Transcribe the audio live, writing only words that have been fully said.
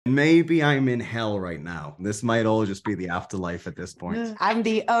Maybe I'm in hell right now. This might all just be the afterlife at this point. I'm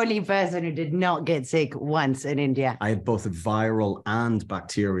the only person who did not get sick once in India. I had both a viral and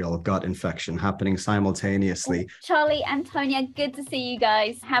bacterial gut infection happening simultaneously. Charlie, Antonia, good to see you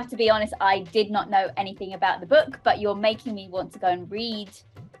guys. Have to be honest, I did not know anything about the book, but you're making me want to go and read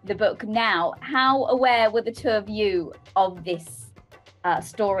the book now. How aware were the two of you of this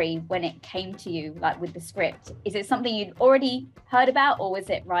story when it came to you, like with the script? Is it something you'd already heard about, or was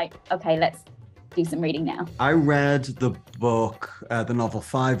it right, okay, let's do some reading now? I read the book, the novel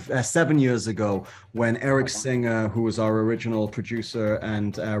 7 years ago when Eric Singer, who was our original producer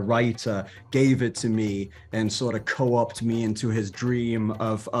and writer, gave it to me and sort of co-opted me into his dream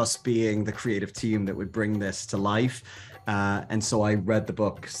of us being the creative team that would bring this to life. And so I read the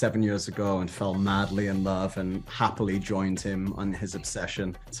book 7 years ago and fell madly in love and happily joined him on his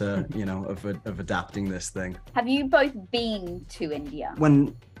obsession to, of adapting this thing. Have you both been to India?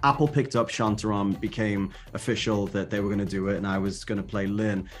 When Apple picked up Shantaram, became official that they were going to do it and I was going to play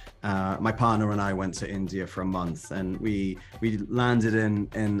Lynn, my partner and I went to India for a month, and we landed in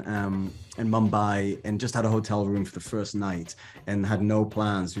Mumbai and just had a hotel room for the first night and had no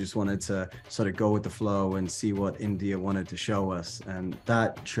plans. We just wanted to sort of go with the flow and see what India wanted to show us, and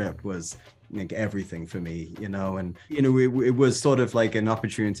that trip was like everything for me, and it was sort of like an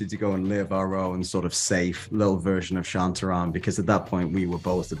opportunity to go and live our own sort of safe little version of Shantaram, because at that point we were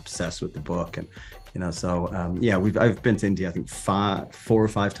both obsessed with the book. And I've been to India, I think 4 or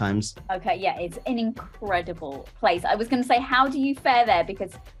 5 times. Okay, yeah, it's an incredible place. I was going to say, how do you fare there?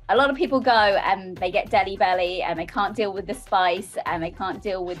 Because a lot of people go and they get Delhi belly and they can't deal with the spice and they can't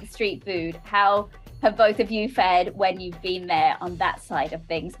deal with the street food. How have both of you fared when you've been there on that side of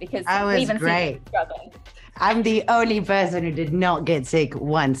things? Because I was great. Struggling. I'm the only person who did not get sick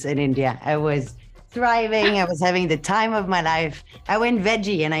once in India. I was thriving. I was having the time of my life. I went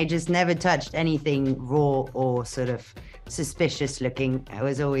veggie and I just never touched anything raw or sort of suspicious looking. I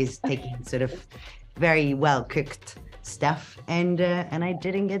was always taking sort of very well cooked stuff, and I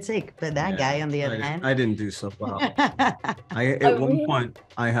didn't get sick. But that guy, on the other hand, I didn't do so well. At one point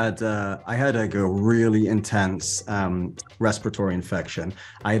I had like a really intense respiratory infection.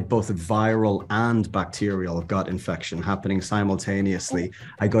 I had both a viral and bacterial gut infection happening simultaneously.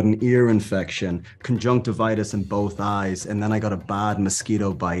 I got an ear infection, conjunctivitis in both eyes, and then I got a bad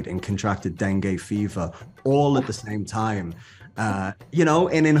mosquito bite and contracted dengue fever all at the same time. And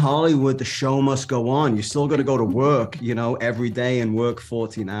in Hollywood, the show must go on. You still got to go to work, every day and work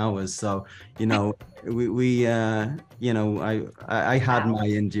 14 hours. So, I had my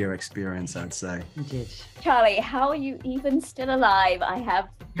India experience, I'd say. You did. Charlie, how are you even still alive? I have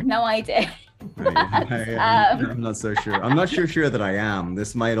no idea. I'm not so sure. I'm not sure that I am.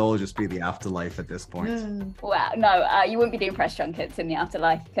 This might all just be the afterlife at this point. Wow, no, you wouldn't be doing press junkets in the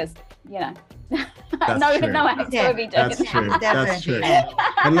afterlife because, That's true. no actor would be doing That's true. That's true.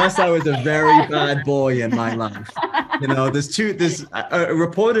 Unless I was a very bad boy in my life.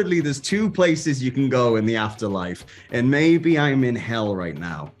 Reportedly there's 2 places you can go in the afterlife, and maybe I'm in hell right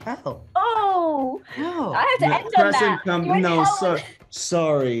now. Oh, I have to end on that.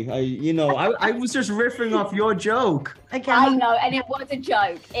 Sorry. I was just riffing off your joke. Okay. I know, and it was a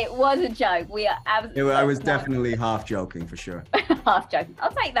joke. It was a joke. We are absolutely. I was definitely half joking for sure. Half joking.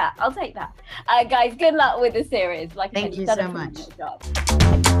 I'll take that. Guys, good luck with the series. Thank you so much.